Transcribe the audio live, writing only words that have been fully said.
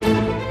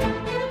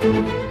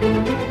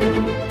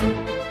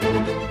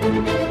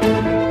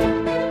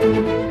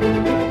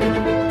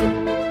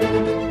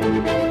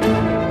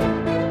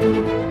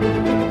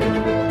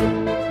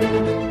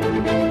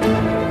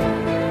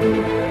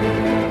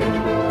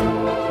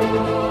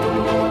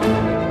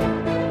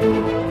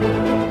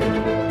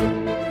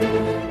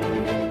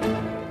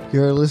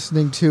You're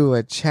listening to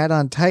a Chat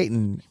on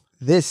Titan.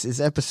 This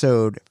is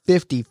episode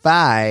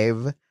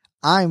 55.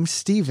 I'm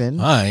Steven.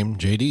 I'm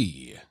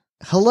JD.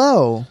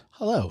 Hello.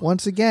 Hello.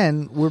 Once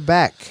again, we're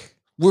back.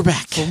 We're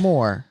back. For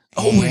more.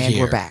 Oh,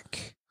 we're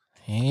back.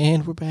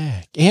 And we're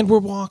back. And we're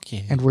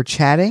walking. And we're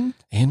chatting.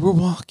 And we're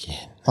walking.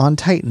 On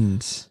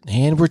Titans.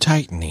 And we're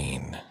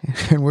tightening.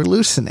 And we're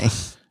loosening.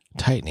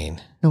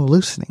 Tightening. No,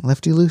 loosening.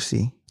 Lefty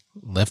loosey.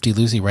 Lefty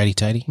loosey, righty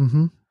tighty?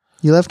 Mm-hmm.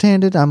 You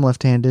left-handed? I'm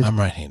left-handed. I'm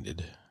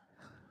right-handed.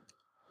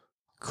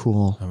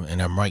 Cool.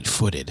 And I'm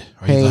right-footed.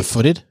 Are Hey, you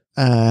left-footed?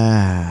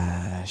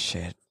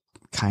 Shit.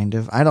 Kind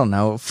of. I don't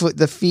know.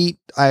 The feet,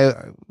 I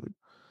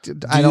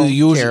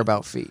don't care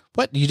about feet.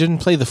 What? You didn't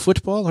play the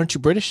football? Aren't you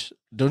British?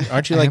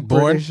 Aren't you like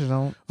born? British,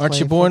 Aren't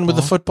you born with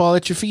a football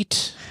at your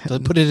feet? Do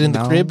they put it in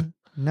the crib?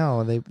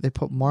 No, they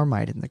put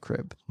Marmite in the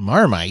crib.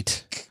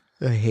 Marmite?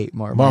 I hate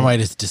Marmite. Marmite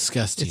is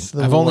disgusting.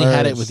 I've only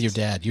had it with your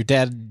dad. Your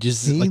dad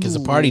just is a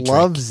party trick. He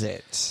loves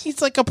it.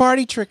 It's like a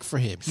party trick for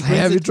him.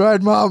 Have you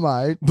tried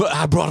Marmite? But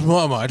I brought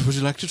Marmite. Would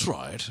you like to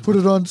try it? Put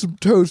it on some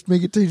toast.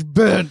 Make it taste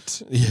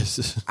burnt.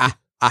 Yes.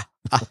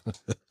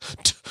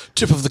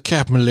 Tip of the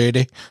cap, my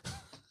lady.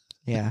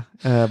 Yeah.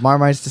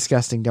 Marmite's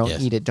disgusting.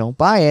 Don't eat it. Don't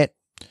buy it.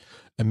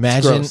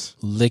 Imagine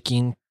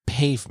licking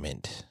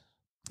pavement.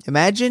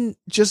 Imagine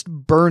just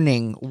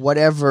burning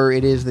whatever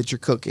it is that you're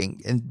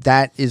cooking, and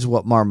that is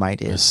what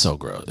Marmite is. It's so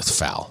gross. It's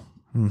foul.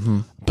 Mm-hmm.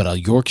 But a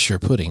Yorkshire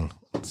pudding,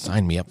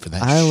 sign me up for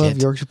that. I love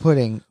Yorkshire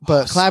pudding,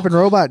 but Clapping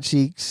Robot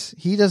Cheeks,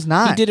 he does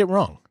not. He did it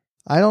wrong.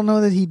 I don't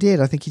know that he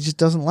did. I think he just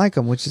doesn't like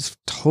them, which is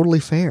totally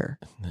fair.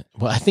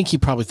 Well, I think he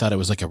probably thought it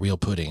was like a real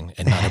pudding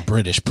and not a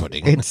British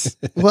pudding.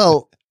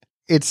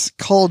 It's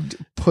called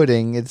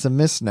pudding. It's a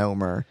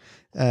misnomer.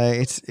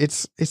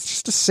 It's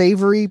just a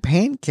savory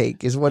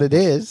pancake is what it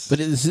is.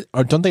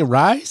 But don't they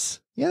rise?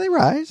 Yeah, they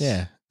rise.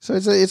 Yeah. So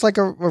it's like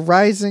a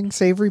rising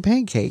savory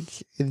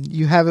pancake.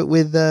 You have it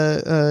with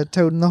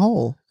Toad in the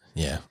Hole.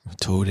 Yeah,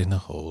 Toad in the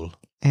Hole.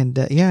 And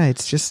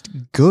it's just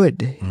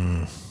good.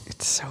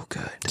 It's so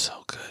good.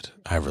 So good.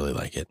 I really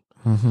like it.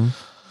 Mm-hmm.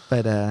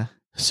 But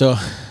so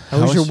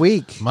how was your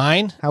week?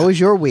 Mine? How was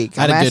your week?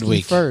 I had a good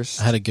week. First.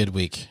 I had a good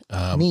week.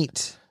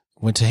 Neat.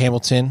 Went to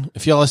Hamilton.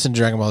 If y'all listen to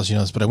Dragon Balls, you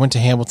know this, but I went to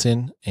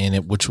Hamilton,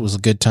 which was a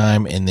good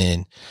time, and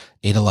then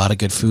ate a lot of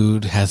good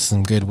food, had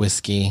some good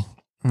whiskey.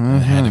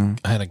 Mm-hmm.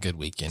 I had a good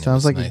weekend.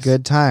 Sounds like nice. a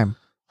good time.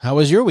 How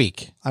was your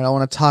week? I don't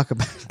want to talk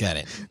about it. Got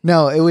it.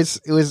 No, it was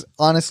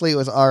honestly, it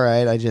was all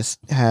right. I just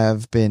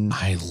have been.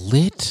 I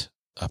lit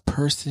a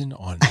person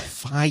on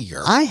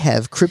fire. I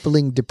have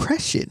crippling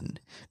depression.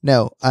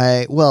 No,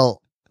 I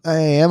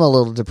am a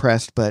little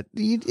depressed, but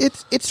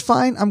it's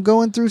fine. I'm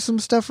going through some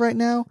stuff right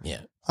now.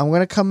 Yeah. I'm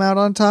going to come out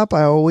on top.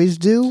 I always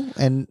do.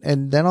 And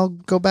then I'll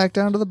go back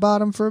down to the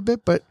bottom for a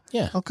bit, but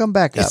I'll come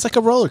back up. It's like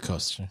a roller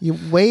coaster.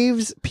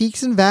 Waves,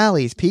 peaks and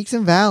valleys,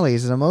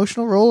 an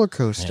emotional roller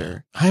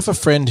coaster. Yeah. I have a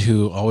friend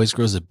who always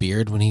grows a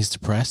beard when he's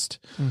depressed.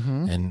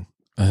 Mm-hmm. And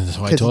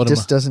so I told him. He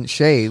just doesn't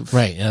shave.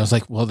 Right. And I was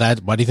like, well,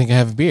 why do you think I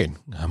have a beard?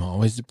 I'm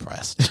always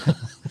depressed.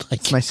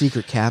 It's my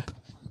secret, Cap.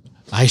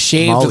 I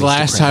shaved the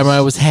last time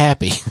I was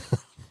happy.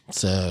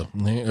 So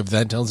if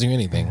that tells you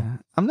anything.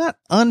 I'm not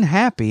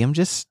unhappy. I'm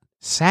just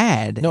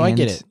sad. No, I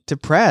get it.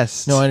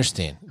 Depressed. No, I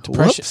understand.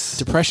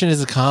 Depression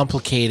is a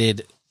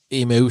complicated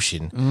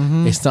emotion.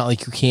 Mm-hmm. It's not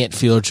like you can't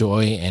feel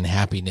joy and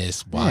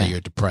happiness while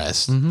you're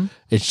depressed. Mm-hmm.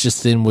 It's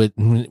just then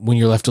when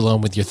you're left alone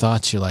with your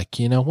thoughts, you're like,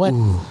 you know what?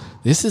 Ooh.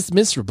 This is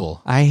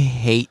miserable. I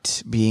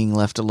hate being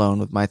left alone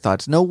with my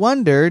thoughts. No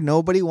wonder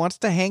nobody wants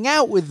to hang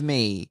out with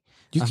me.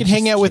 You can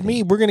hang out with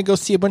me. We're going to go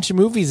see a bunch of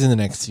movies in the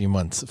next few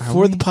months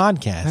for the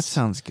podcast. That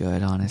sounds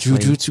good, honestly.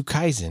 Jujutsu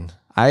Kaisen.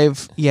 I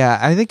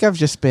think I've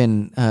just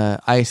been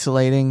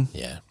isolating,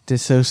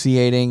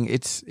 dissociating.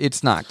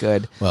 It's not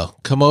good. Well,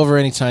 come over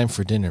anytime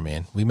for dinner,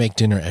 man. We make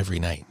dinner every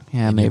night.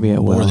 Yeah, maybe I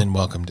will. More than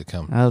welcome to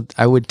come.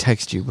 I would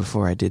text you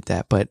before I did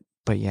that, but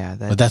yeah,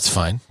 but that's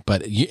fine.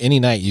 But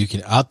any night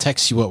I'll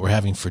text you what we're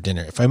having for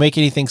dinner. If I make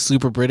anything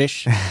super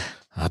British,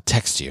 I'll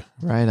text you.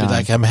 Right on.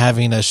 Like I'm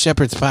having a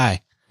shepherd's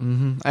pie.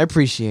 Mm-hmm. I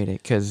appreciate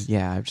it because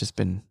I've just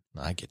been.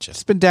 I get you.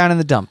 It's been down in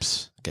the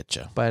dumps. Get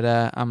you. But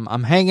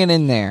I'm hanging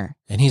in there.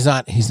 And he's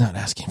not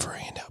asking for a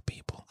handout,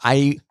 people.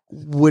 I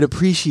would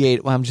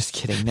appreciate. Well, I'm just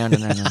kidding. No.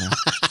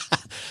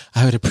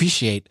 I would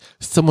appreciate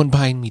someone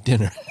buying me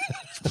dinner.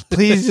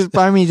 Please just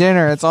buy me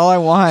dinner. That's all I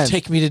want.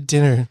 Take me to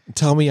dinner.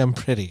 Tell me I'm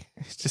pretty.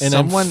 And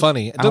I'm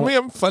funny. Tell me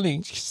I'm funny.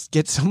 Just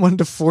get someone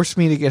to force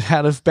me to get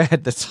out of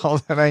bed. That's all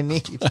that I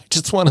need. I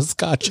just want a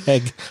Scotch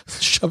egg.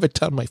 Shove it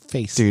down my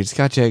face. Dude,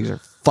 Scotch eggs are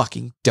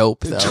fucking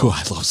dope, though. Dude,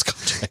 I love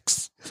Scotch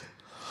eggs.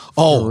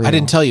 Oh, I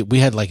didn't tell you. We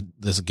had like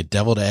this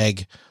deviled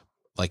egg,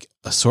 like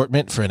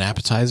assortment for an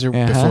appetizer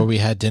before we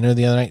had dinner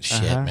the other night.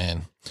 Shit,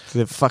 man.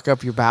 Did it fuck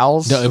up your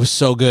bowels? No, it was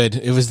so good.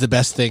 It was the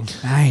best thing.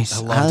 Nice.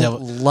 I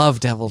love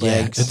deviled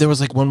eggs. There was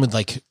like one with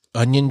like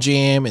onion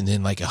jam and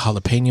then like a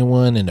jalapeno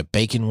one and a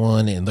bacon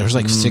one. And there's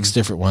like 6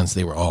 different ones.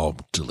 They were all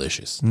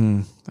delicious.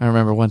 I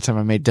remember one time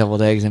I made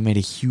deviled eggs. I made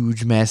a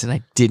huge mess and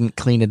I didn't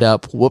clean it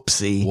up.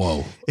 Whoopsie.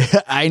 Whoa.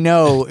 I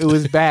know it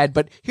was bad.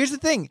 But here's the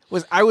thing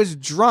was I was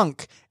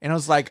drunk and I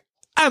was like,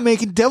 I'm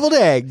making deviled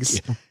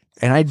eggs. Yeah.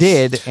 And I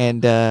did,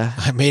 and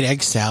I made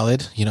egg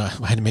salad. You know,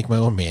 I had to make my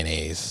own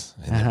mayonnaise.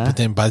 And but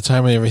then by the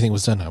time everything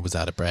was done, I was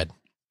out of bread.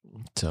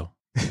 So,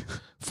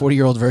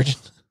 40-year-old virgin.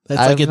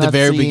 That's like at the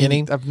very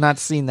beginning. I've not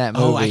seen that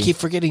movie. Oh, I keep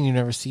forgetting you've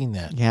never seen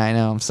that. Yeah, I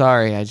know. I'm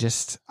sorry.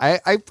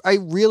 I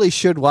really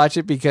should watch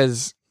it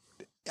because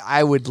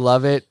I would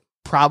love it.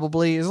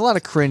 Probably. There's a lot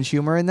of cringe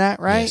humor in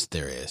that, right? Yes,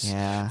 there is.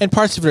 Yeah. And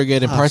parts of it are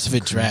good and parts of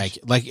it drag.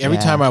 Like every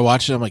time I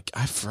watch it, I'm like,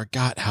 I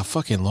forgot how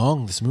fucking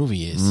long this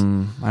movie is.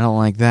 I don't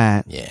like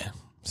that. Yeah.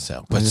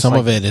 So, but some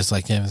of it is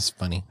like, yeah, it's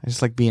funny. I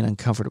just like being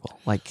uncomfortable.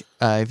 Like,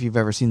 if you've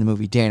ever seen the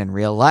movie Dan in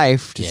Real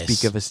Life, to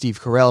speak of a Steve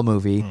Carell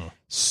movie,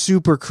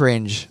 super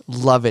cringe.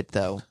 Love it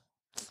though.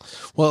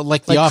 Well,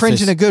 like The Office.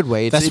 Cringe in a good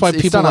way. That's why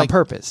people done like on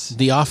purpose.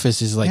 The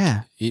Office is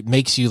like, it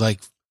makes you like,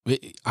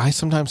 I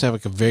sometimes have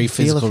like a very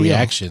physical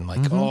reaction,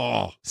 like,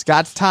 oh.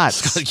 Scott's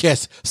Tots.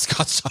 Yes,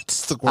 Scott's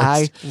Tots is the worst.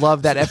 I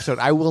love that episode.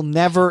 I will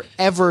never,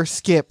 ever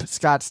skip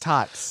Scott's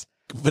Tots.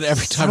 But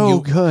every time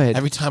good.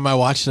 Every time I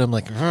watch it, I'm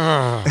like,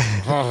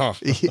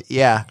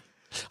 yeah.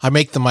 I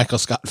make the Michael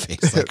Scott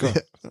face.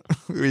 Like,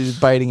 he's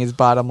biting his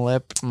bottom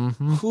lip.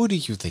 Who do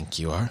you think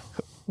you are?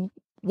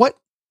 What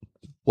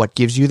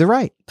gives you the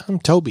right? I'm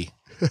Toby.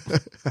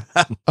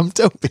 I'm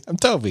Toby. I'm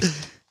Toby.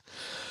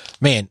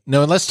 Man,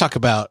 no, let's talk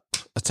about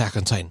Attack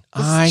on Titan.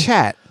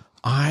 Chat.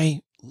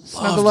 I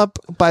snuggle up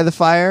by the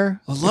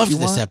fire. I loved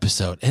this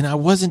episode, and I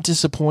wasn't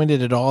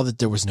disappointed at all that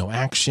there was no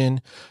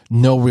action,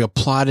 no real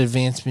plot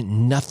advancement,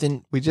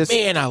 nothing.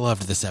 I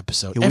loved this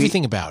episode.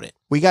 Everything about it.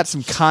 We got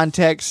some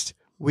context.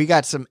 We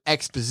got some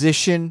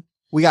exposition.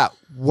 We got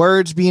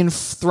words being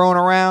thrown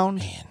around.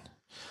 Man.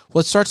 Well,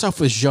 it starts off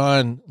with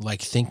Jean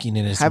like thinking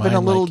in his having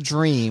mind, a little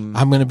dream.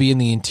 I'm going to be in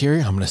the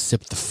interior. I'm going to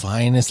sip the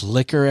finest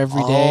liquor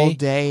every day. All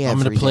day, I'm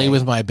going to play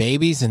with my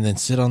babies and then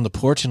sit on the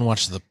porch and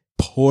watch the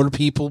poor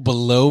people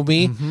below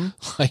me.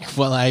 Like,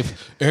 well,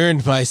 I've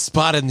earned my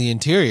spot in the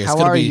interior. How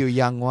are you,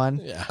 young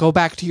one? Yeah. Go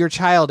back to your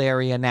child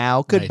area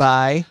now.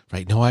 Goodbye.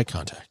 Right. No eye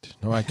contact.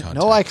 No eye contact.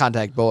 No eye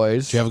contact,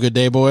 boys. Did you have a good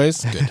day,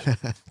 boys? Good.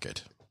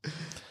 Good.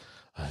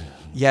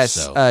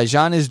 Yes,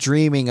 Jean is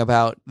dreaming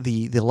about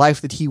the life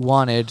that he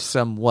wanted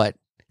some,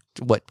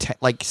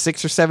 like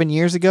 6 or 7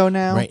 years ago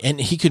now? Right, and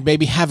he could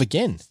maybe have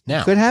again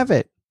now. Could have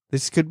it.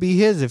 This could be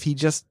his if he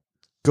just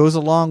goes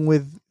along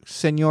with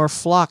Senor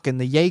Flock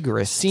and the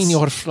Jaegerists.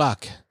 Senor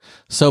Flock.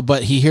 So,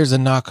 but he hears a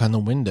knock on the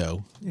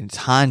window. And it's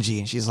Hanji,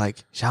 and she's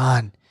like,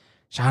 Jean,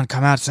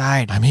 come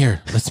outside. I'm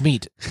here. Let's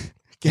meet.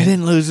 Get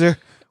in, loser.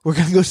 We're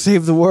going to go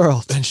save the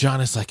world. And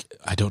Jean is like,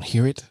 I don't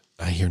hear it.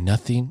 I hear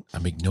nothing.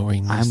 I'm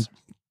ignoring this.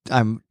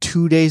 I'm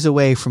 2 days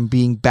away from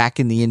being back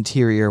in the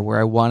interior where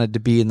I wanted to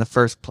be in the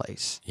first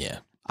place. Yeah.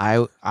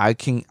 I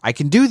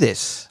can do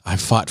this. I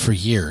fought for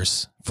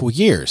years,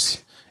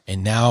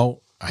 and now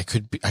I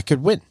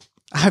could win.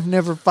 I've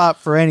never fought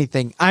for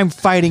anything. I'm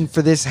fighting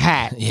for this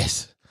hat.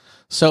 Yes.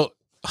 So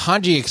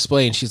Hanji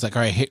explained, she's like,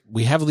 all right,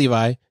 we have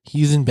Levi.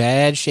 He's in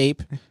bad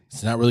shape.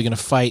 He's not really going to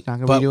fight. Not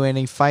going to be doing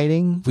any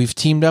fighting. We've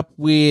teamed up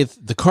with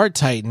the Cart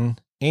Titan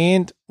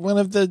and one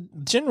of the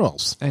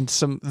generals. And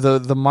some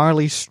the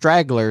Marley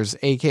Stragglers,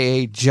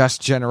 a.k.a.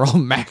 just General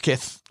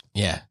Macketh.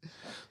 Yeah.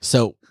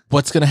 So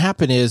what's going to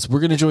happen is we're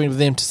going to join with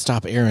them to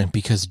stop Eren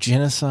because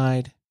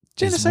genocide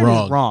is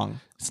wrong.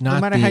 It's not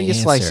no matter how you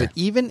slice it.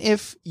 Even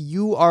if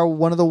you are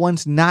one of the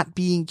ones not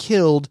being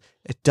killed,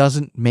 it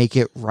doesn't make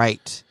it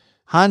right.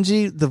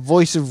 Hanji, the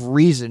voice of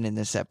reason in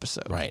this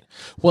episode. Right.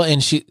 Well,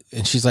 and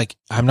she's like,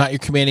 I'm not your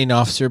commanding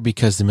officer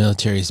because the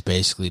military is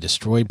basically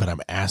destroyed, but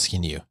I'm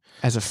asking you.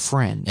 As a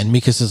friend. And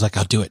Mikasa's like,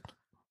 I'll do it.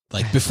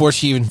 Like, before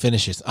she even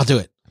finishes, I'll do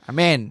it. I'm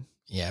in.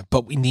 Yeah,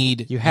 but we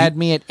need... You had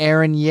me at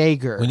Eren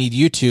Yeager. We need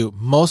you two,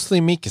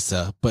 mostly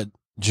Mikasa, but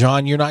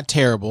John, you're not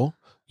terrible.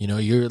 You know,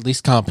 you're at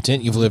least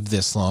competent. You've lived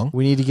this long.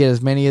 We need to get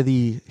as many of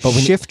the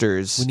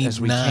shifters as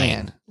we 9.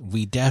 can.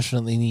 We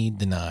definitely need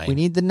the 9. We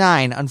need the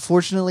 9.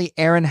 Unfortunately,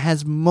 Eren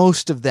has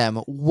most of them.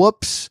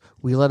 Whoops.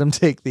 We let him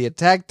take the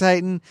Attack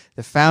Titan,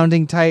 the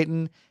Founding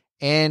Titan,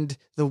 and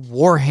the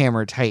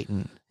Warhammer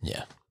Titan.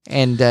 Yeah.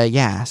 And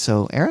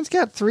so Eren's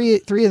got three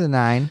of the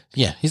 9.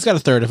 Yeah, he's got a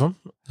third of them.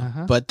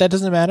 But that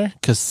doesn't matter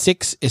because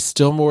 6 is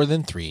still more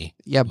than 3.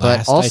 Yeah,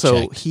 but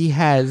also he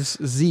has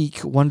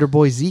Zeke, Wonder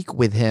Boy Zeke,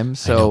 with him.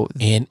 So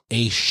and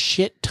a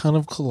shit ton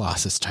of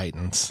Colossus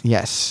Titans.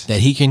 Yes, that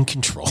he can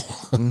control.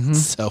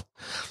 So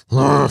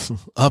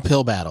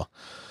uphill battle.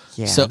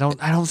 Yeah, so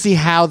I don't see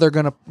how they're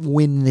gonna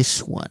win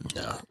this one.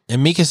 No.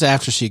 And Mikasa,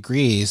 after she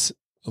agrees,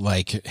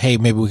 like, hey,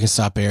 maybe we can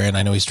stop Eren.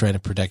 I know he's trying to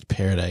protect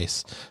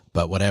Paradise,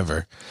 but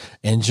whatever.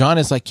 And John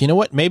is like, you know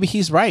what? Maybe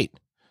he's right.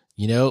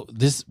 You know,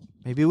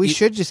 Maybe we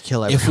should just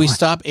kill everyone. If we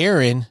stop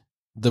Eren,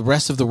 the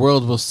rest of the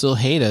world will still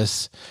hate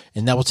us,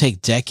 and that will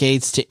take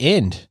decades to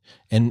end.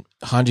 And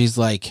Hanji's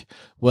like,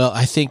 well,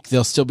 I think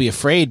they'll still be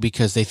afraid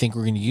because they think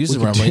we're going to use the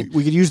rumbling.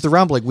 We could use the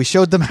rumbling. We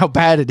showed them how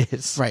bad it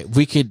is. Right.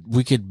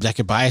 That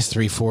could buy us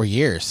 3-4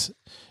 years.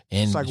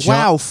 And it's like,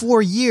 wow,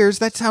 4 years?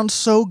 That sounds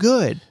so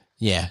good.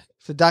 Yeah.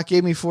 If the doc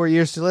gave me 4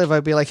 years to live,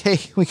 I'd be like, hey,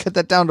 we cut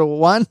that down to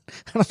 1?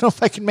 I don't know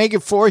if I can make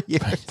it 4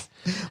 years. Right.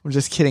 I'm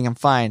just kidding. I'm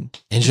fine.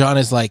 And Jean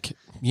is like,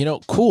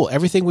 cool.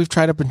 Everything we've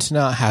tried up until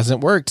now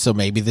hasn't worked, so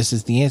maybe this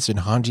is the answer.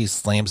 And Hanji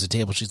slams the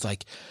table. She's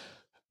like,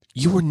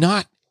 you were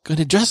not going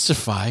to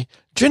justify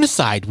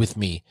genocide with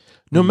me.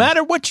 No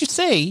matter what you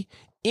say,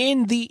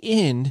 in the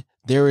end,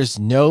 there is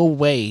no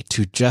way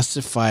to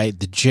justify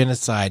the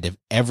genocide of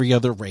every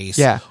other race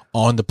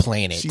on the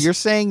planet. So you're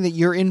saying that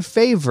you're in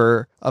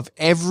favor of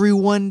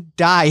everyone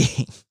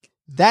dying.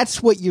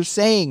 That's what you're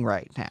saying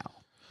right now.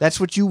 That's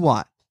what you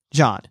want,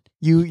 John.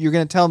 You're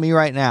going to tell me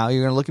right now,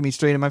 you're going to look at me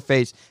straight in my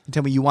face and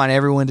tell me you want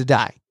everyone to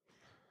die.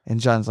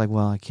 And John's like,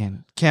 well, I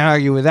can't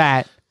argue with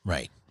that.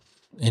 Right.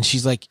 And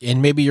she's like,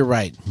 and maybe you're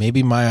right.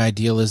 Maybe my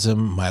idealism,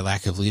 my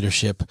lack of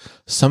leadership,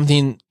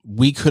 something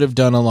we could have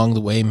done along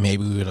the way,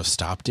 maybe we would have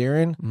stopped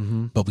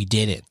Eren, but we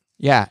didn't.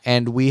 Yeah,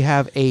 and we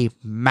have a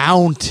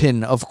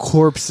mountain of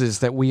corpses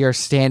that we are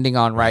standing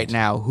on right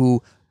now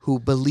who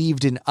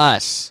believed in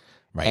us.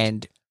 Right.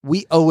 And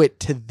we owe it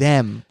to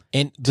them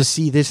to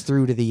see this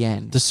through to the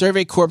end. The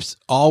Survey Corps,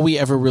 all we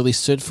ever really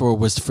stood for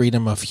was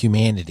freedom of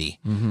humanity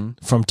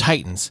from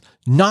Titans,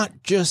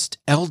 not just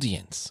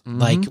Eldians.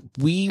 Like,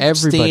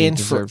 everybody stand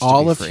for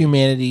all of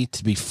humanity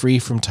to be free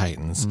from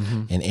Titans.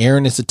 And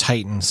Eren is a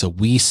Titan, so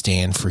we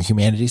stand for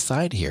humanity's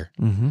side here.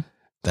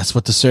 That's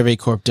what the Survey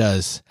Corps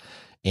does.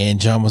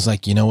 And John was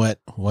like, you know what?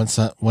 Once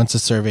a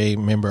survey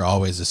member,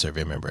 always a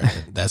survey member.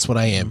 That's what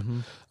I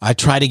am. I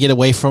try to get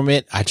away from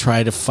it. I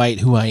try to fight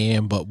who I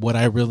am, but what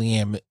I really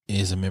am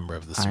is a member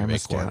of the Survey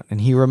Corps. And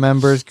he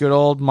remembers good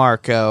old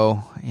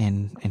Marco,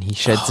 and he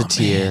sheds a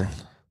tear. Man.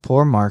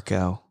 Poor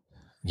Marco.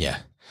 Yeah.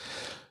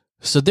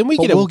 So then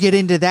we'll get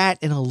into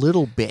that in a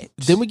little bit.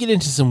 Then we get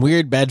into some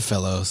weird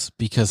bedfellows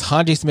because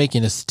Hanji's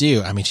making a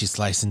stew. I mean, she's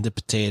slicing the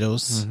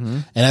potatoes.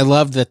 And I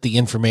love that the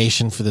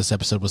information for this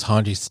episode was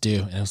Hanji's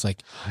stew. And it was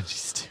like,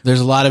 there's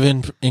a lot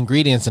of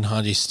ingredients in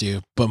Hanji's stew,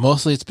 but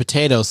mostly it's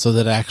potatoes so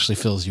that it actually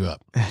fills you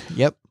up.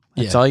 Yep.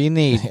 That's all you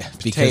need.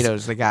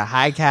 Potatoes. They got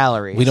high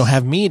calories. We don't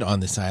have meat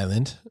on this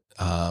island,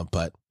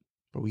 but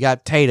we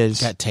got taters.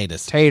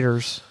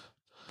 Taters.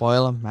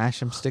 Boil them,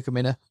 mash them, stick them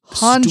in a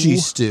Hanji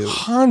stew.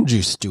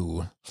 Hanji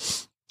stew.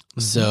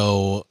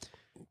 So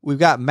we've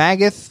got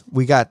Magath,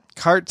 we got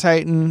Cart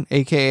Titan,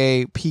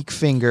 a.k.a. Peak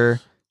Finger.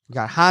 We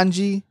got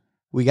Hanji.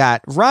 We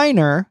got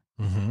Reiner.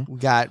 We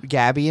got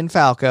Gabby and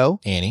Falco.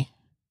 Annie,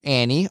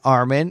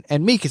 Armin,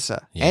 and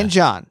Mikasa. Yeah. And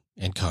John.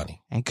 And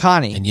Connie. And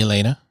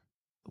Yelena.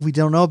 We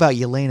don't know about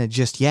Yelena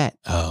just yet.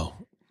 Oh.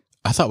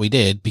 I thought we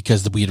did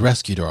because we had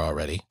rescued her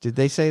already. Did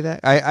they say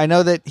that? I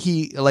know that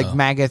he,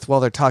 Magath, while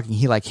they're talking,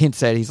 he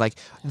hints at, he's like,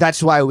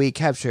 that's why we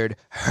captured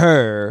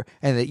her.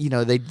 And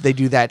that, they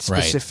do that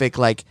specific,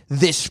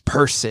 this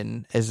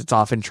person, as it's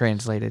often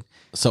translated.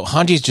 So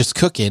Hanji's just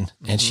cooking,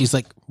 and she's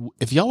like,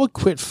 if y'all would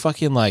quit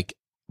fucking,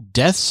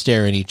 death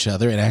staring each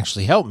other and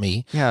actually help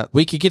me,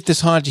 we could get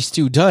this Hanji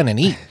stew done and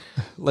eat.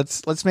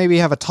 Let's maybe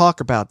have a talk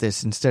about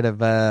this instead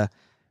of,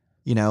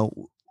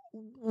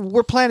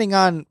 we're planning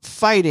on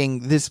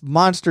fighting this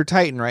monster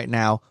Titan right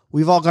now.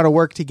 We've all got to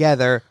work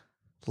together.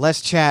 Less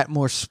chat,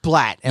 more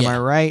splat. Am I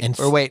right?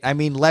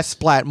 Less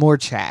splat, more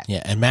chat.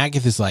 Yeah, and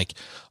Magath is like,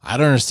 I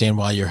don't understand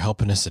why you're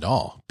helping us at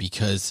all,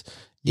 because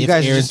you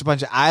guys are just a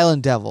bunch of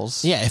island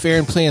devils. Yeah, if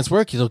Eren plans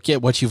work, you'll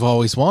get what you've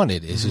always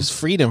wanted, is just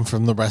freedom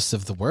from the rest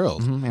of the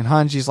world. And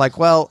Hanji's like,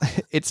 well,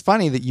 it's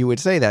funny that you would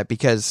say that,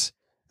 because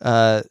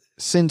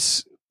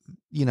since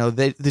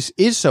this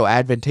is so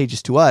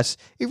advantageous to us,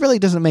 it really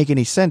doesn't make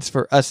any sense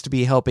for us to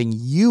be helping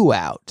you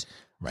out.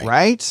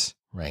 Right?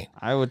 Right.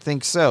 I would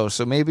think so.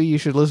 So maybe you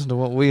should listen to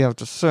what we have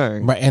to say.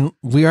 Right. And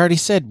we already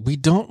said we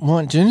don't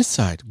want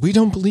genocide. We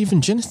don't believe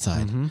in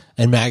genocide.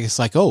 And Magath's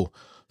like, oh,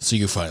 so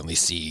you finally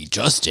see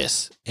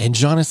justice. And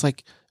John is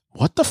like,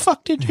 what the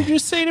fuck did you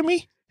just say to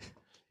me?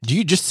 Do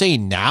you just say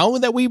now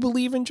that we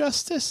believe in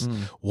justice?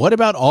 What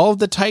about all of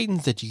the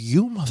Titans that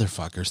you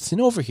motherfuckers sent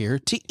over here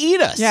to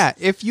eat us? Yeah,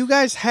 if you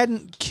guys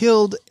hadn't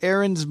killed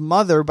Eren's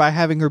mother by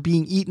having her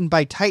being eaten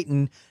by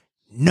Titan,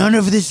 none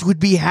of this would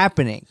be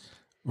happening.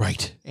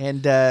 Right.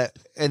 And then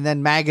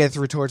Magath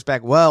retorts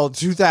back, well,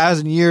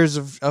 2,000 years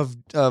of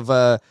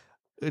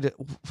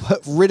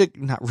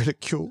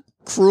ridicule,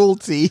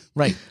 cruelty.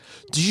 Right.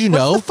 Do you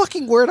know? What's the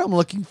fucking word I'm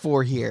looking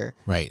for here?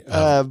 Right.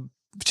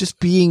 Just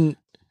being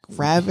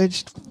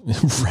ravaged.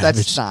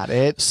 That's not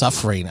it.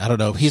 Suffering. I don't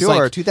know. He's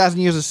 2,000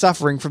 years of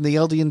suffering from the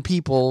Eldian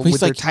people with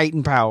their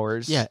Titan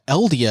powers. Yeah,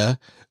 Eldia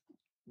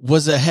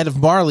was ahead of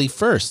Marley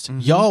first.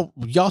 Y'all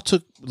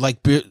took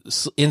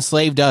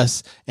enslaved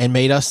us and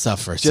made us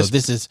suffer. So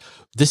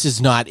this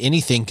is not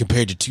anything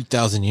compared to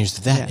 2,000 years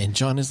of that. Yeah. And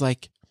John is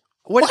like,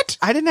 What?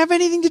 I didn't have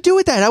anything to do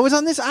with that. I was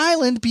on this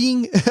island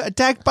being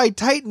attacked by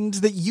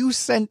titans that you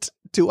sent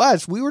to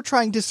us. We were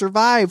trying to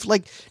survive,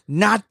 like,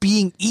 not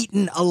being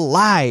eaten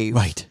alive.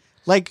 Right.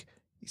 Like,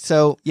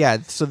 so yeah,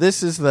 so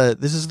this is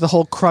the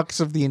whole crux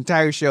of the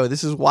entire show.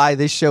 This is why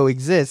this show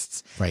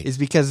exists. Right. Is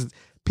because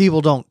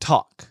people don't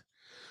talk.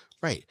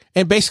 Right.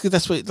 And basically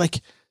that's what,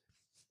 like,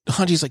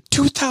 Hanji's like,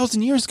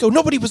 2,000 years ago,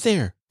 nobody was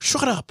there.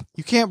 Shut up.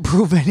 You can't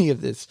prove any of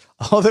this.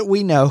 All that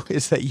we know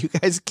is that you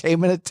guys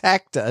came and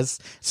attacked us,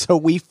 so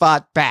we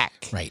fought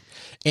back. Right.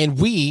 And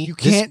you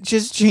can't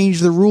just change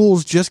the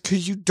rules just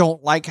because you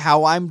don't like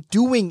how I'm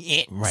doing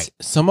it. Right.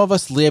 Some of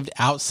us lived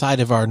outside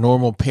of our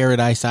normal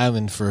paradise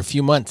island for a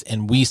few months,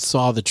 and we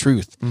saw the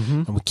truth.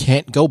 And we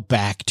can't go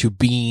back to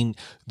being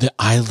the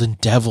island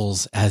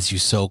devils, as you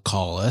so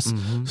call us.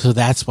 So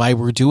that's why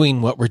we're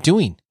doing what we're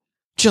doing.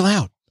 Chill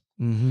out.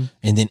 And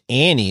then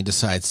Annie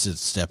decides to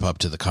step up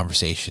to the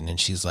conversation, and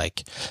she's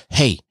like,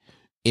 hey,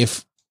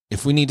 if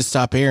we need to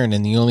stop Eren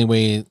and the only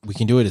way we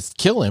can do it is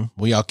kill him,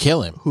 I'll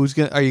kill him.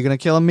 Are you gonna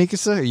kill him,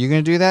 Mikasa? Are you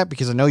gonna do that?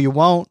 Because I know you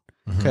won't,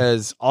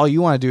 because all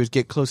you want to do is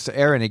get close to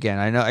Eren again.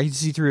 I know I can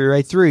see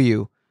right through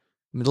you.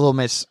 Little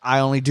Miss, I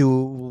only do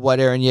what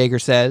Eren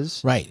Yeager says.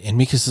 Right. And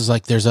Mikasa's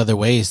like, there's other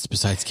ways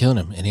besides killing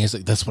him. And he's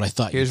like, that's what I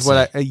thought. Here's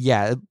what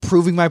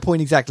proving my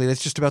point exactly.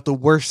 That's just about the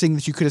worst thing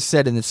that you could have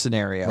said in this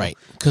scenario. Right.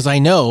 Because I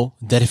know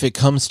that if it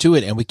comes to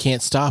it and we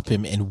can't stop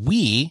him, and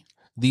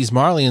these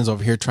Marleyans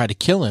over here, try to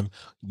kill him,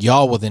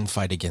 y'all will then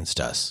fight against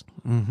us.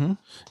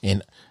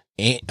 And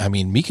I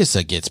mean,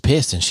 Mikasa gets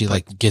pissed, and she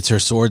like gets her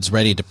swords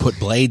ready to put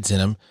blades in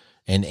them.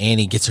 And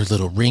Annie gets her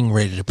little ring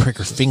ready to prick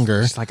her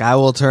finger. She's like, I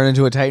will turn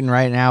into a Titan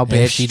right now,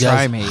 bitch. She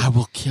Try does, me. I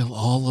will kill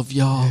all of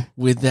y'all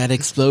with that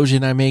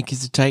explosion I make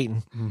as a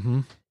Titan.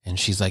 And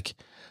she's like,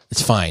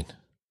 it's fine.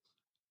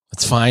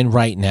 It's fine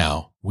right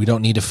now. We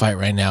don't need to fight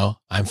right now.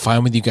 I'm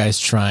fine with you guys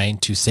trying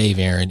to save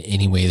Eren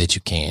any way that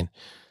you can.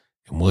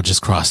 And we'll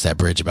just cross that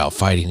bridge about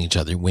fighting each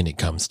other when it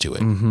comes to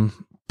it.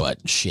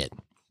 But shit.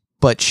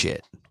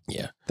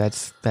 Yeah.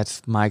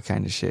 That's my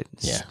kind of shit.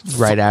 It's Yeah.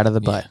 right out of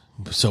the butt. Yeah.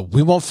 So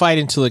we won't fight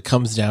until it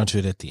comes down to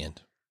it at the end.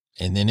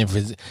 And then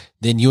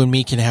then you and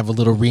me can have a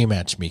little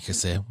rematch,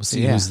 Mikasa. We'll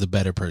see who's the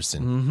better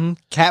person.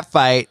 Cat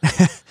fight.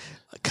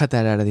 Cut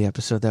that out of the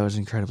episode. That was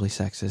incredibly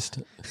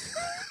sexist.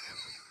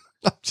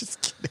 I'm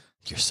just kidding.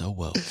 You're so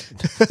woke.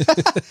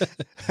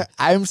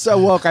 I'm so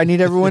woke. I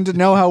need everyone to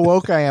know how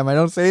woke I am. I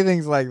don't say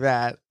things like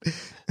that.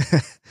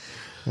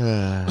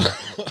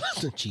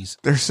 Jeez.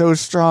 They're so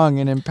strong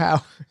and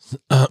empowered.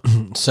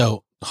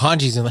 So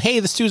Hanji's in. Hey,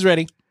 the stew's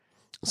ready.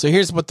 So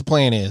here's what the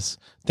plan is.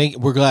 I'm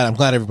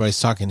glad everybody's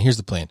talking. Here's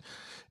the plan.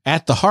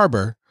 At the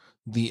harbor,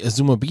 the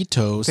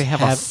Azumabitos they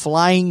have a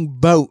flying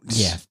boat.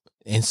 Yeah.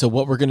 And so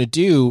what we're going to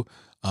do,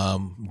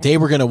 they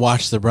were going to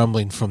watch the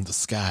rumbling from the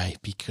sky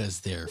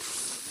because they're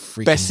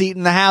freaking best seat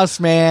in the house,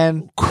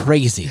 man.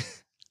 Crazy.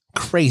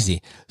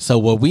 So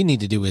what we need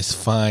to do is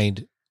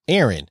find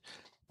Eren.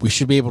 We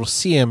should be able to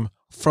see him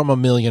from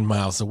 1,000,000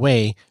 miles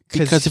away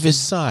because of his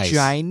size.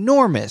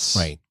 Ginormous.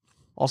 Right.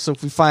 Also,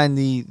 if we find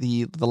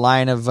the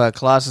line of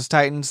Colossus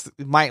Titans,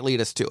 it might lead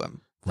us to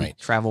him. Right.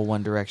 Travel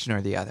one direction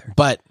or the other.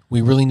 But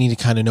we really need to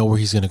kind of know where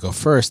he's going to go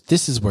first.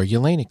 This is where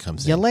Yelena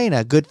comes in.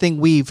 Yelena, good thing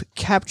we've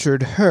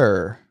captured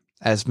her,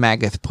 as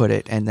Magath put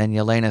it. And then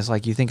Yelena's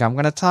like, you think I'm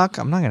going to talk?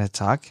 I'm not going to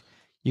talk.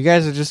 You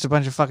guys are just a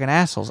bunch of fucking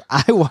assholes.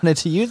 I wanted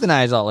to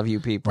euthanize all of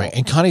you people. Right.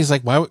 And Connie's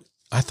like,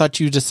 I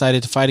thought you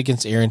decided to fight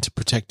against Eren to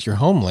protect your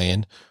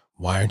homeland.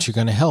 Why aren't you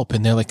going to help?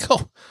 And they're like,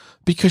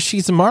 because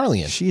she's a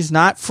Marleyan. She's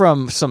not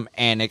from some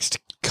annexed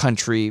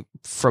country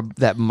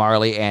that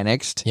Marley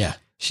annexed. Yeah.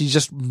 She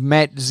just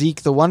met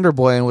Zeke the Wonder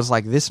Boy and was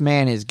like, this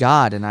man is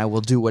God and I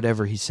will do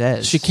whatever he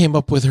says. She came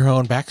up with her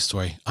own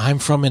backstory. I'm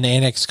from an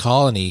annexed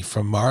colony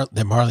from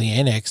the Marley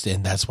annexed,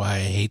 and that's why I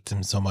hate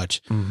them so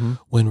much.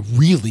 When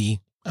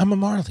really, I'm a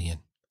Marleyan.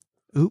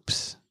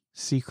 Oops.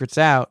 Secrets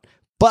out.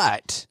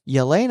 But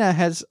Yelena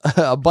has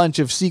a bunch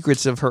of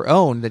secrets of her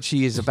own that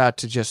she is about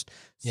to just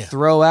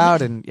throw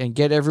out and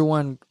get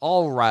everyone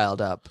all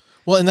riled up.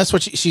 Well, and that's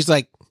what she's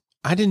like,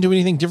 I didn't do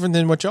anything different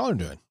than what y'all are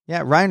doing.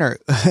 Yeah, Reiner,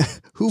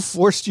 who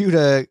forced you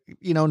to,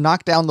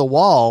 knock down the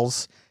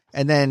walls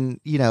and then,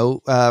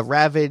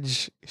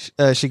 ravage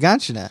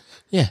Shiganshina?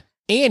 Yeah.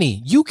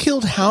 Annie, you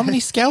killed how many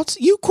scouts?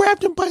 You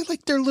grabbed them by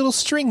like their little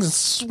strings and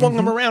swung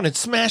them around and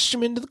smashed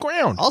them into the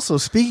ground. Also,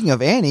 speaking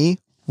of Annie,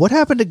 what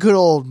happened to good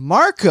old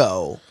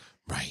Marco?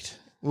 Right.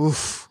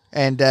 Oof.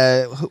 And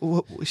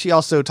she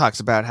also talks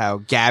about how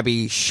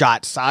Gabby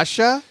shot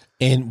Sasha.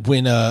 And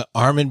when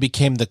Armin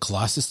became the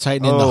Colossus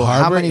Titan in the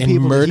harbor how many and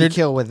people murdered did he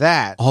kill with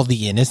that? all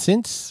the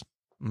innocents,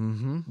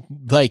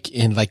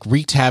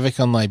 wreaked havoc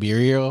on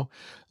Liberia,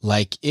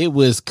 it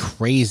was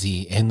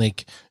crazy.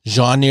 And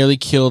Jean nearly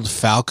killed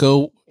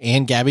Falco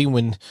and Gabby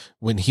when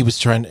he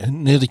was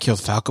nearly killed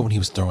Falco when he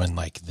was throwing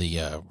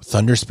the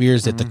thunder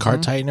spears at the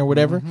cart Titan or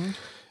whatever.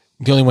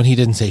 The only one he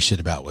didn't say shit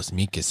about was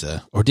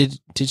Mikasa. Or did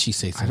she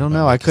say something? I don't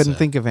know. I couldn't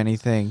think of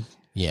anything.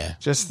 Yeah.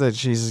 Just that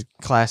she's a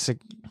classic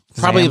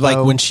Probably Zambo.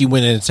 like when she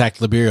went and attacked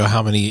Liberio,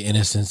 how many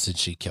innocents did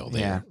she kill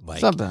there? Yeah, Like,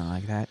 something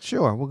like that.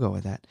 Sure, we'll go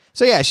with that.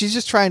 So yeah, she's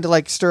just trying to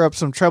like stir up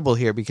some trouble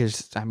here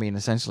because I mean,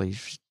 essentially,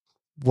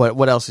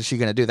 what else is she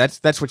going to do?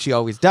 That's what she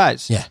always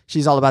does. Yeah.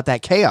 She's all about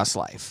that chaos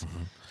life.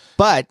 Mm-hmm.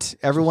 But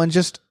everyone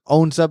just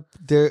owns up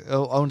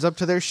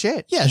to their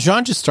shit. Yeah,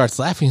 Jean just starts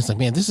laughing. He's like,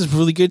 man, this is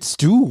really good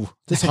stew.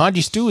 This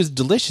Hanji stew is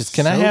delicious.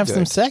 Can I So have good.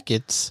 some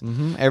seconds?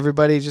 Mm-hmm.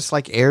 Everybody just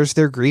like airs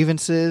their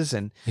grievances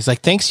and He's like,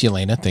 thanks,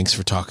 Yelena. Thanks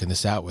for talking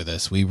this out with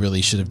us. We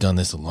really should have done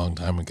this a long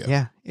time ago.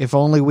 yeah, if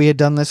only we had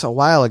done this a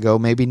while ago,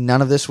 maybe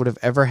none of this would have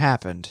ever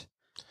happened.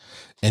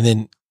 And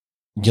then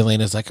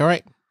Yelena's like, all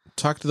right,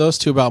 talk to those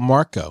two about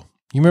Marco.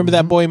 You remember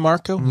that boy,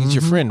 Marco? He's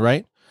your friend,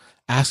 right?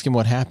 Ask him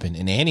what happened.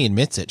 And Annie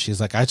admits it.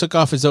 She's like, I took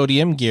off his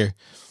ODM gear.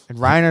 And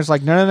Reiner's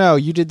like, no,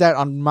 you did that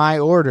on my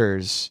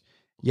orders.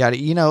 Yeah,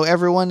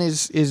 everyone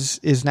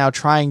is now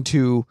trying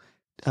to,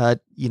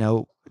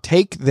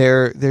 take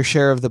their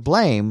share of the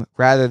blame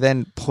rather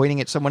than pointing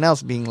at someone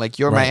else, being like,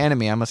 "You're my Right.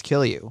 enemy. I must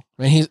kill you."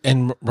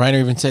 And Reiner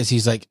even says,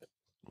 he's like,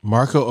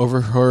 Marco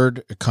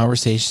overheard a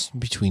conversation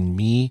between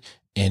me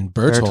and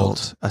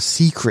Bertolt. A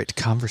secret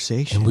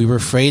conversation. And we were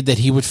afraid that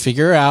he would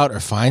figure out or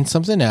find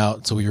something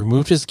out, so we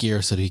removed his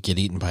gear so that he'd get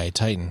eaten by a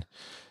Titan.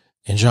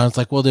 And John's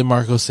like, well, did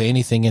Marco say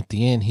anything at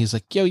the end? He's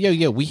like,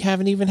 yo, we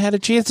haven't even had a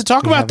chance to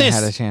talk about this.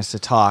 Had a chance to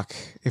talk.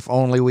 If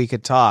only we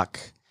could talk.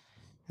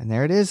 And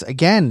there it is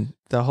again.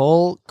 The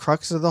whole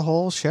crux of the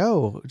whole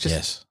show.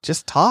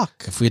 Just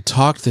talk. If we had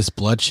talked, this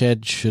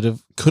bloodshed could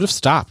have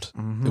stopped.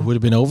 Mm-hmm. It would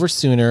have been over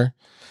sooner.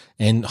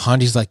 And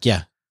Hanji's like,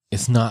 yeah,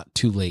 it's not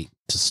too late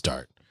to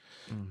start.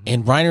 Mm-hmm.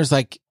 And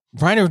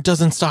Reiner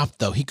doesn't stop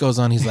though. He goes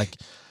on. He's like,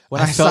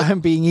 When I saw him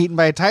being eaten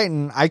by a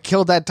Titan, I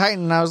killed that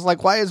Titan, and I was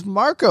like, "Why is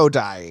Marco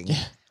dying?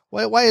 Yeah.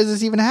 Why is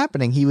this even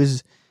happening?" He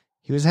was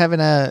having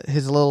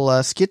his little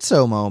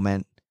schizo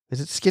moment.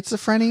 Is it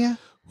schizophrenia?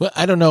 well,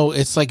 I don't know.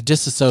 It's like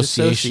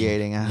disassociation.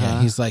 Dissociating. Uh-huh.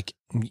 Yeah, he's like,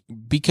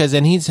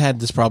 and he's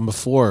had this problem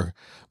before.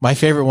 My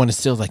favorite one is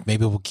still like,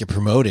 maybe we'll get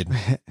promoted.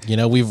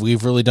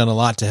 We've really done a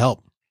lot to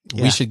help.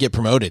 Yeah. We should get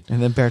promoted.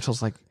 And then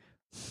Bertolt's like,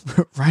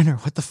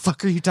 Reiner, what the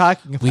fuck are you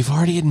talking about? We've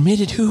already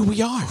admitted who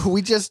we are.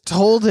 We just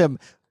told him.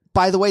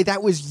 By the way,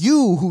 that was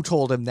you who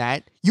told him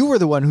that. You were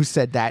the one who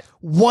said that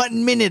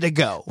 1 minute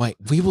ago. Wait,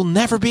 we will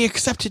never be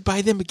accepted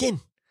by them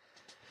again.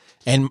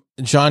 And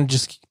John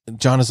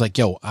is like,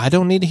 yo, I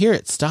don't need to hear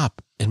it.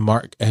 Stop. And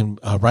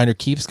Reiner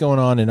keeps going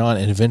on,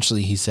 and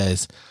eventually he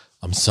says,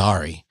 I'm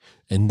sorry.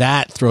 And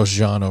that throws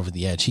John over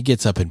the edge. He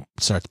gets up and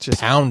starts just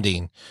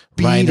pounding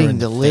Reiner beating in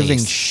the living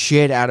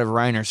shit out of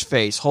Reiner's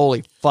face.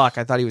 Holy fuck,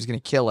 I thought he was going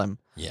to kill him.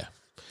 Yeah.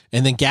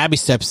 And then Gabby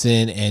steps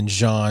in, and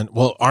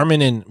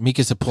Armin and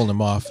Mikas have pulled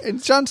him off.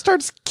 And John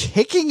starts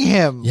kicking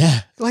him.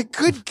 Yeah. Like,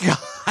 good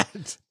God.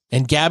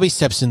 And Gabby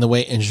steps in the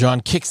way, and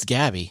Jean kicks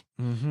Gabby.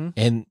 Mm-hmm.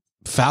 And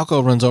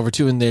Falco runs over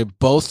too, and they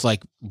both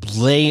like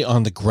lay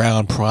on the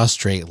ground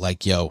prostrate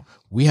like, yo,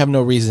 we have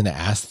no reason to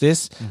ask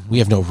this. Mm-hmm. We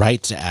have no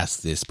right to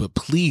ask this, but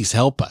please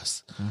help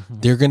us. Mm-hmm.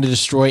 They're going to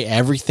destroy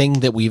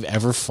everything that we've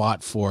ever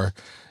fought for,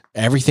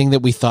 everything that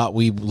we thought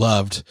we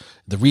loved.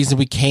 The reason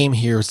we came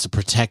here is to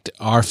protect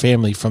our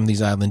family from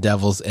these island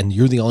devils, and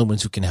you're the only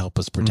ones who can help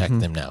us protect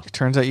them now. It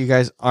turns out you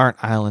guys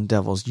aren't island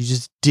devils. You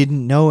just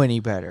didn't know any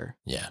better.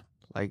 Yeah.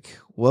 Like,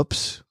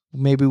 whoops.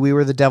 Maybe we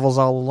were the devils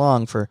all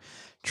along for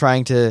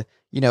trying to,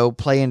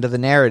 play into the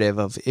narrative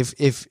of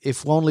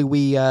if only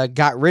we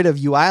got rid of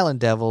you island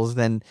devils,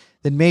 then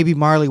maybe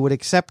Marley would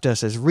accept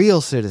us as real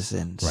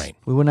citizens. Right.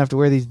 We wouldn't have to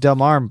wear these dumb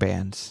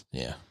armbands.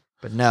 Yeah.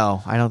 But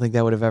no, I don't think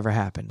that would have ever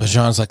happened. But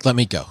Jean's like, let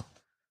me go.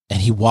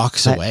 And he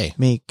walks away. Let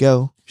me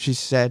go, she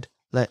said.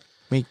 Let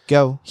me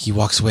go. He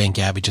walks away, and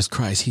Gabby just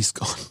cries. He's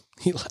gone.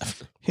 He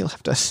left. He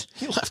left us.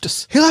 He left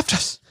us. He left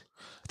us.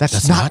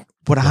 That's not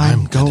what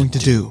I'm going to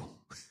do.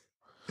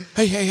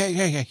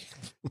 Hey.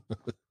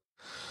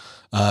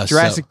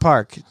 Jurassic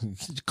Park.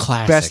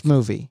 Classic. Best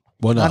movie.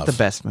 Well, not the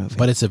best movie.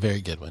 But it's a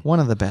very good one. One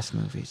of the best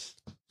movies.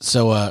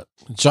 So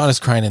John is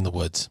crying in the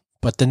woods.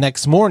 But the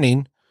next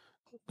morning,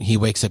 he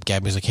wakes up.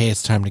 Gabby's like, hey,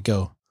 it's time to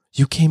go.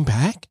 You came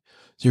back?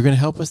 You're going to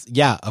help us?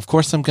 Yeah, of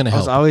course I'm going to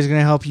help. I was always going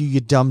to help you, you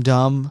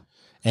dumb.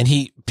 And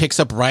he picks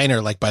up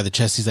Reiner like by the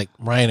chest. He's like,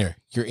 Reiner,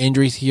 your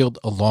injuries healed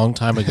a long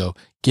time ago.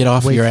 Get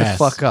off your ass.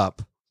 Wake the fuck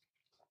up.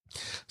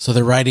 So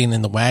they're riding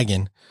in the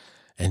wagon.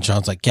 And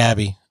John's like,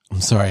 Gabby,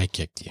 I'm sorry I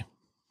kicked you.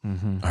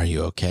 Mm-hmm. Are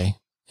you okay?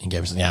 And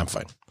Gabby's like, yeah, I'm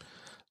fine.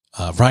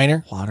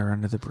 Reiner. Water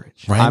under the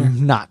bridge. Reiner,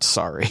 I'm not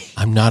sorry.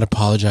 I'm not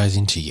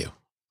apologizing to you.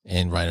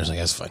 And Reiner's like,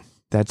 that's fine.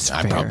 That's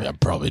fair. I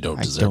probably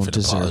don't deserve an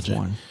apology.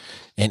 One.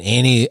 And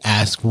Annie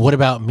asks, what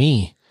about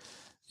me?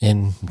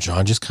 And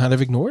John just kind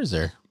of ignores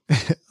her.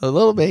 A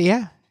little bit,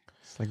 yeah.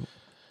 It's like,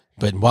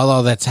 but while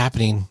all that's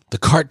happening, the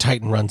cart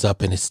titan runs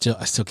up, and I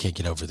still can't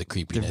get over the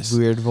creepiness. The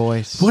weird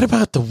voice. What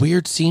about the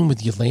weird scene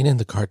with Yelena and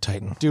the cart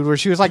titan? Dude, where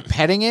she was like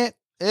petting it?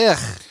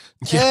 Ugh.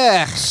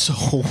 Yeah,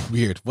 so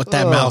weird. What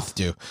that mouth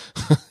do?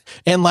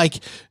 And like,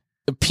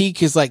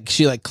 Peak is like,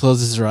 she like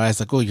closes her eyes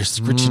like, oh, you're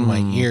scritching my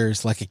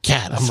ears like a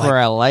cat. That's where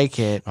I like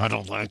it. I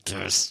don't like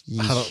this.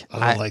 I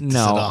don't like this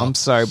no, at all. I'm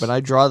sorry, but I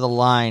draw the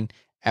line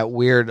at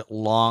weird,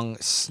 long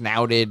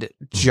snouted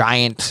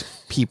giant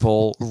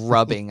people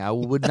rubbing. I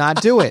would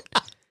not do it.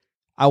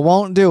 I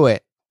won't do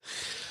it.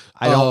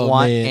 I don't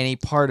want any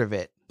part of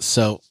it.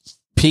 So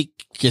Pete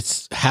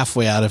gets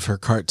halfway out of her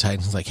cart titan.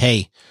 He's like,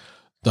 hey,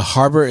 the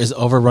harbor is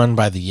overrun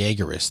by the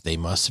Jaegerists. They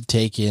must have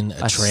taken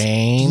a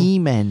train.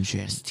 Steam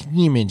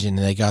engine.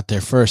 And they got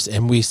there first.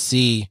 And we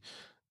see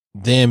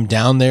them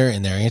down there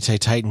in their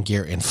anti-Titan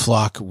gear and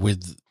Flock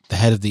with the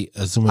head of the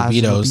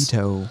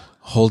Azumabito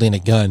holding a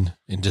gun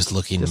and just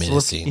looking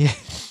menacing. Yeah,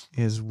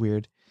 it is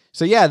weird.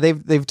 So yeah,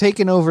 they've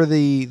taken over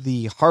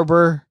the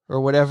harbor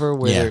or whatever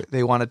where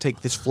they want to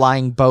take this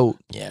flying boat.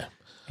 Yeah.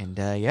 And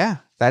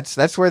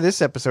that's where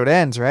this episode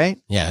ends, right?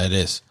 Yeah, it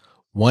is.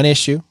 One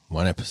issue,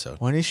 one episode.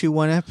 One issue,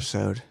 one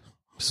episode.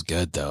 It's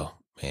good though,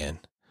 man.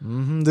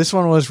 Mm-hmm. This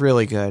one was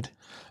really good.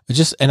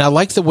 And I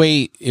like the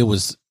way it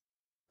was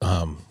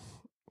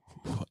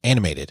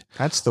animated.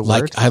 That's the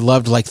like word. I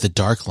loved like the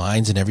dark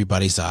lines in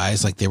everybody's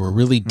eyes, like they were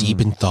really deep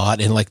in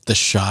thought, and like the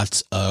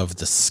shots of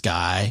the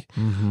sky,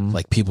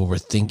 like people were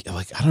thinking,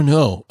 like I don't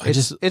know,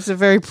 it's a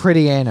very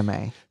pretty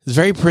anime. It's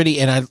very pretty,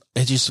 and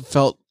I just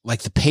felt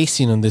like the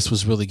pacing on this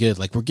was really good.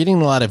 Like we're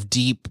getting a lot of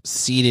deep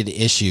seated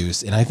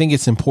issues, and I think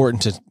it's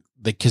important to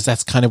because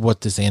that's kind of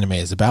what this anime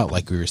is about.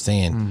 Like we were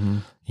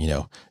saying, you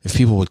know, if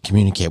people would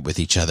communicate with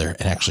each other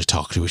and actually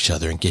talk to each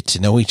other and get to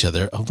know each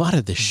other, a lot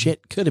of this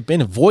shit could have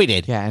been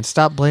avoided. Yeah, and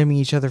stop blaming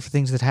each other for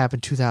things that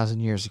happened 2,000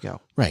 years ago.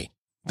 Right.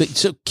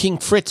 So King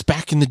Fritz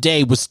back in the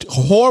day was a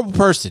horrible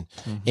person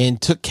and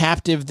took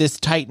captive this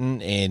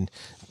Titan and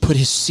put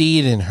his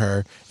seed in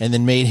her and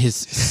then made his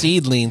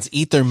seedlings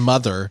eat their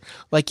mother.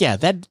 Like, yeah,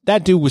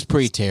 that dude was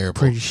pretty terrible.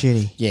 Pretty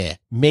shitty. Yeah.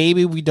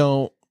 Maybe we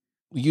don't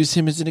use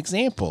him as an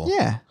example.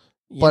 Yeah.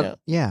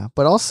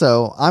 But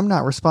also, I'm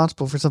not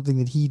responsible for something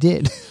that he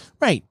did.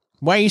 Right.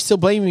 Why are you still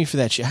blaming me for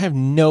that shit? I have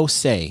no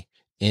say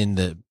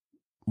in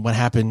what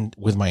happened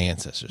with my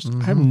ancestors.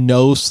 I have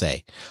no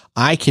say.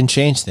 I can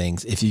change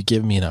things if you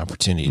give me an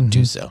opportunity to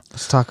do so.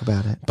 Let's talk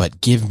about it. But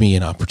give me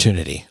an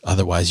opportunity.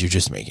 Otherwise, you're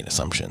just making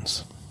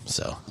assumptions.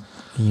 So,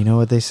 you know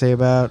what they say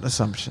about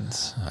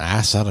assumptions?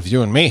 Ass out of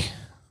you and me.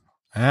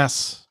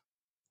 Ass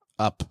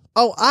up.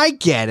 Oh, I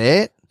get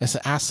it. It's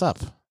ass up.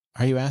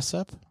 Are you ass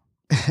up?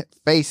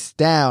 Face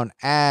down,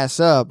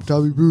 ass up.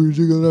 Tommy Boo,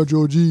 jiggling out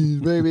your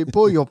jeans, baby.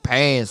 Pull your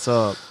pants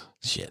up.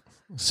 Shit.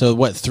 So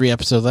what, 3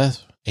 episodes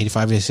left?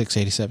 85, 86,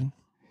 87?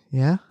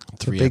 Yeah.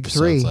 3 big episodes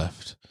 3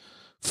 left.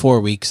 4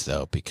 weeks,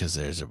 though, because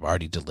there's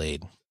already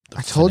delayed.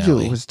 I told you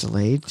it was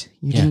delayed.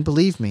 You didn't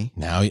believe me.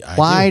 Now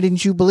Why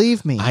didn't you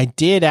believe me? I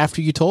did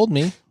after you told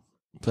me,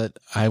 but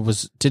I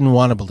didn't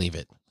want to believe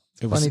it.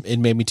 It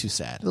made me too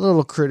sad. The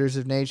little critters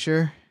of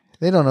nature.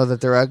 They don't know that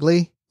they're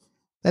ugly.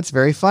 That's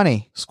very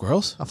funny.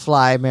 Squirrels? A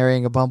fly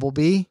marrying a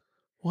bumblebee.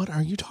 What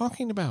are you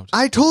talking about?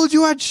 I told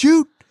you I'd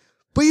shoot,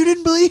 but you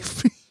didn't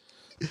believe me.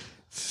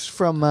 This is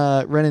from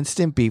Ren and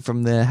Stimpy,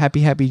 from the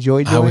Happy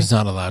Joy Joy. I was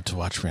not allowed to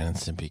watch Ren and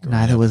Stimpy.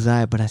 Neither was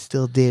I, but I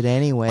still did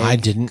anyway. I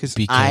didn't because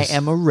I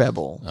am a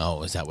rebel.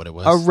 Oh, is that what it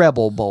was? A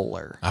rebel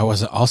bowler. I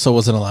wasn't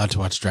allowed to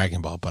watch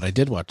Dragon Ball, but I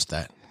did watch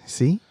that.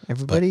 See,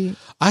 everybody.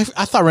 But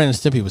I thought Ren and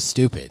Stimpy was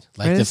stupid.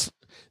 Like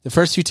the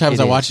first few times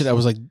I watched it, I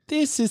was like,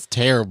 "This is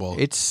terrible."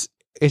 It's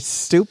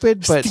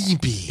stupid, but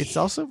Stimpy. It's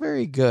also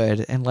very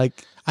good. And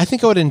like, I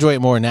think I would enjoy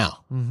it more now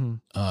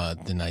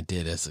than I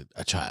did as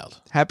a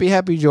child.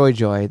 Happy Joy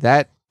Joy.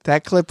 That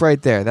clip right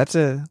there. That's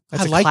a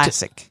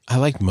classic. I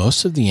liked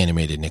most of the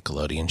animated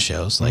Nickelodeon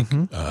shows, like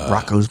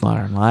Rocko's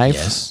Modern Life.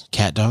 Yes,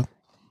 Cat Dog.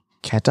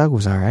 Cat Dog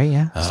was all right.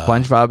 Yeah,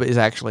 SpongeBob is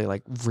actually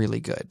like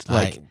really good.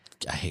 Like.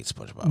 I hate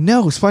SpongeBob.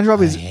 No,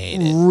 SpongeBob is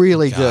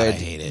really good. I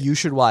hate it. You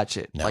should watch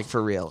it, No. like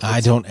for real. I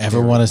don't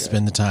ever want to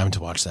spend the time to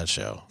watch that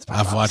show.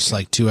 I've watched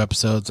like 2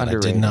 episodes, and I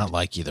did not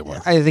like either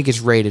one. I think it's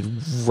rated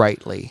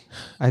rightly.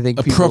 I think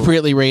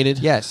Appropriately rated.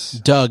 Yes.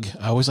 Doug.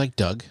 I always liked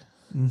Doug.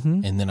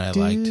 And then I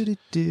liked.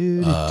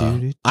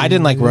 I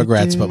didn't like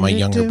Rugrats, but my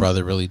younger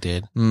brother really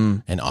did.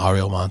 And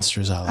Ariel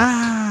Monsters. I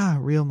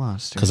liked. Real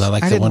Monsters. Because I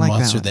liked the one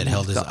monster that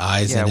held his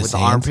eyes in his with the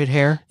hands. armpit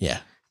hair.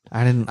 Yeah.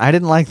 I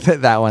didn't like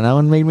that one. That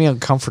one made me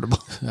uncomfortable.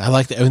 I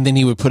liked it. And then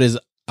he would put his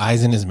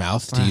eyes in his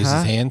mouth to use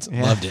his hands.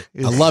 Yeah. Loved it.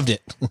 I loved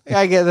it. Yeah,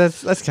 I get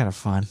that's kind of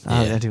fun.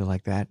 Yeah. I do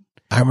like that.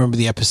 I remember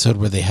the episode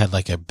where they had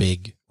like a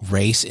big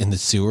race in the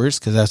sewers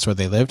because that's where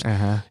they lived.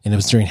 And it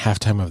was during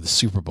halftime of the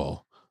Super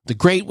Bowl. The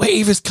great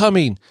wave is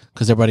coming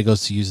because everybody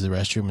goes to use the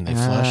restroom and they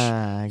flush.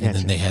 And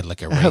then they had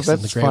like a race. That's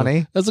in the funny.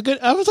 That was a good.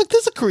 I was like,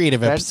 this is a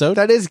creative episode.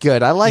 That is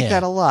good. I like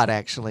that a lot,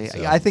 actually.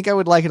 So, I think I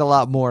would like it a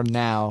lot more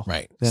now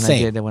than I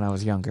did when I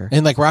was younger.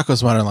 And like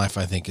Rocko's Modern Life,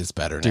 I think is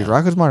better now. Dude,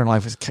 Rocko's Modern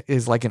Life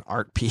is like an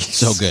art piece.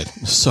 So good.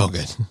 So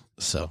good.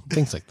 So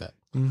things like that.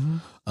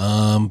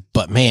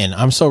 But man,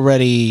 I'm so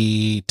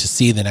ready to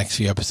see the next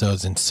few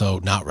episodes and so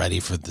not ready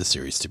for the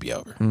series to be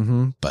over.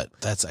 But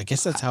I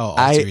guess that's how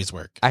all series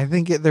work. I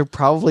think they're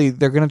going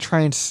to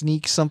try and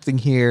sneak something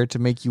here to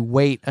make you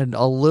wait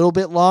a little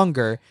bit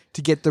longer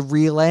to get the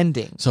real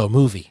ending. So a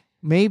movie.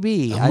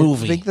 Maybe. A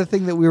movie. I think the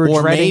thing that we were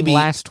Or dreading maybe-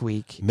 last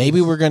week.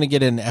 Maybe we're going to get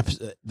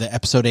the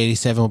episode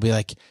 87 will be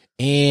like,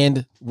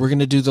 and we're going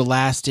to do the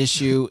last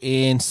issue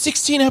in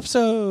 16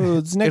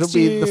 episodes next It'll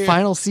be year. the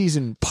final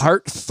season,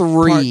 part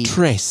 3. Part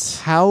trace.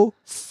 How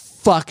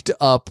fucked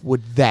up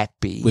would that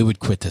be? We would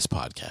quit this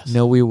podcast.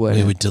 No, we wouldn't.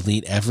 We would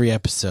delete every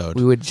episode.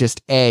 We would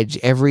just edge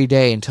every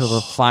day until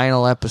the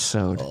final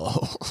episode.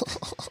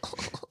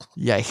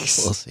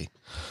 Yikes. We'll see.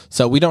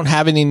 So we don't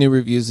have any new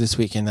reviews this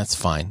week, and that's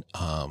fine.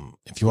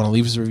 If you want to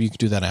leave us a review, you can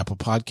do that on Apple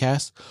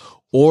Podcasts,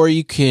 or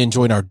you can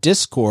join our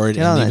Discord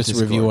Get on and leave that us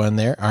a review Discord. on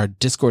there. Our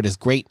Discord is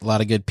great. A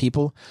lot of good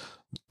people.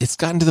 It's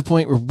gotten to the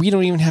point where we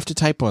don't even have to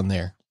type on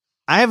there.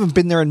 I haven't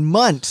been there in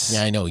months.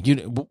 Yeah, I know.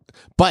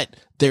 But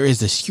there is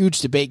this huge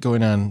debate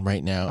going on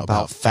right now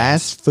About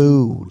fast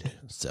food.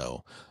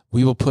 So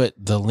we will put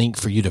the link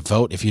for you to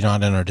vote. If you're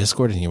not in our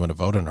Discord and you want to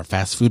vote on our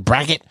fast food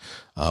bracket,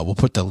 we'll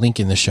put the link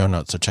in the show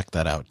notes. So check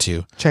that out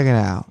too. Check it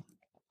out.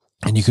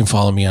 And you can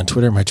follow me on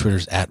Twitter. My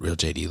Twitter's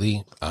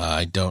 @RealJDLee.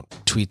 I don't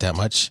tweet that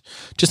much.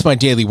 Just my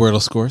daily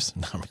Wordle scores.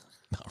 Not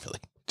really.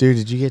 Dude,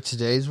 did you get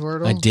today's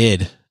Wordle? I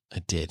did.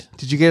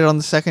 Did you get it on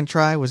the second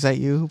try? Was that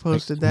you who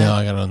posted that? No,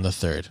 I got it on the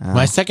third. Oh.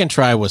 My second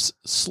try was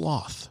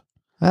sloth.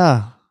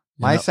 Oh,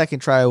 my You know- second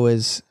try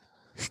was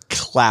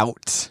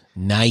clout.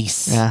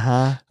 Nice.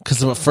 Uh-huh. Because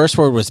the first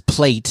word was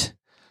plate.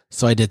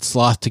 So I did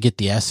sloth to get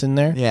the S in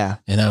there. Yeah.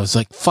 And I was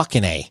like,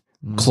 fucking A.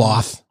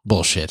 Cloth.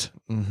 Bullshit.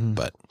 Mm-hmm.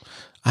 But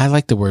I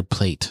like the word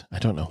plate. I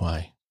don't know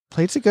why.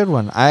 Plate's a good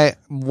one.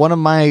 One of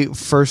my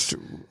first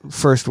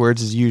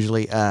words is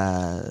usually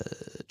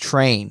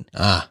train.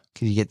 Ah,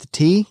 Because you get the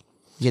T,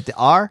 you get the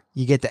R,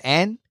 you get the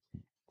N,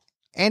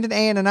 and an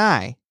A and an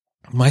I.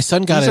 my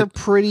son got These it are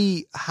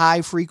pretty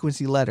high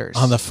frequency letters.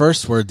 on the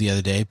first word the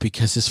other day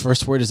because his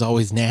first word is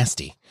always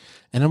nasty.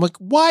 And I'm like,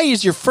 why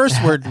is your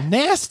first word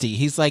nasty?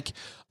 He's like,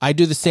 I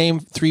do the same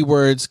 3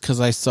 words because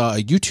I saw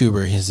a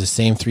YouTuber. He has the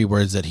same 3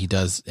 words that he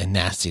does, and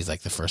nasty is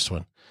like the first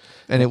one.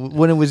 And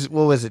when it was,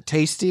 what was it?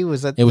 Tasty?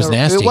 Was that? It was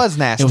nasty. It was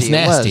nasty. It was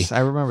nasty. I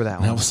remember that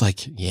And I one. was like,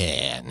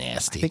 yeah,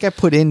 nasty. I think I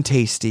put in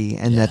tasty,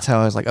 and that's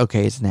how I was like,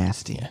 okay, it's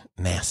nasty. Yeah,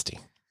 nasty.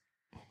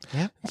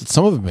 Yeah.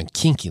 Some of them have been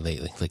kinky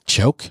lately, like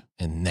choke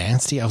and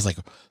nasty. I was like,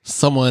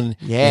 someone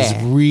Yeah.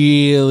 is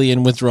really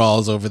in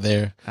withdrawals over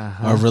there,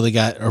 Uh-huh. or really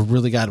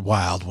got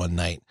wild one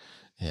night.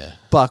 Yeah,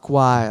 Buck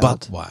wild.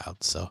 buck wild.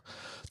 So,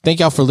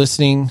 thank y'all for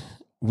listening.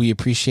 We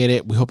appreciate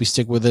it. We hope you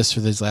stick with us for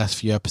these last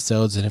few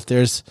episodes. And if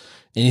there's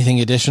anything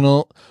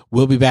additional,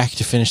 we'll be back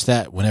to finish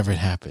that whenever it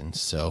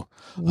happens. So,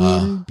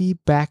 We'll be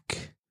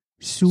back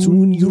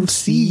soon. You'll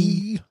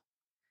see.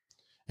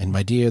 And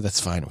my dear, that's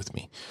fine with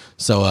me.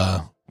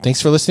 So,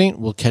 thanks for listening.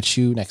 We'll catch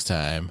you next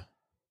time.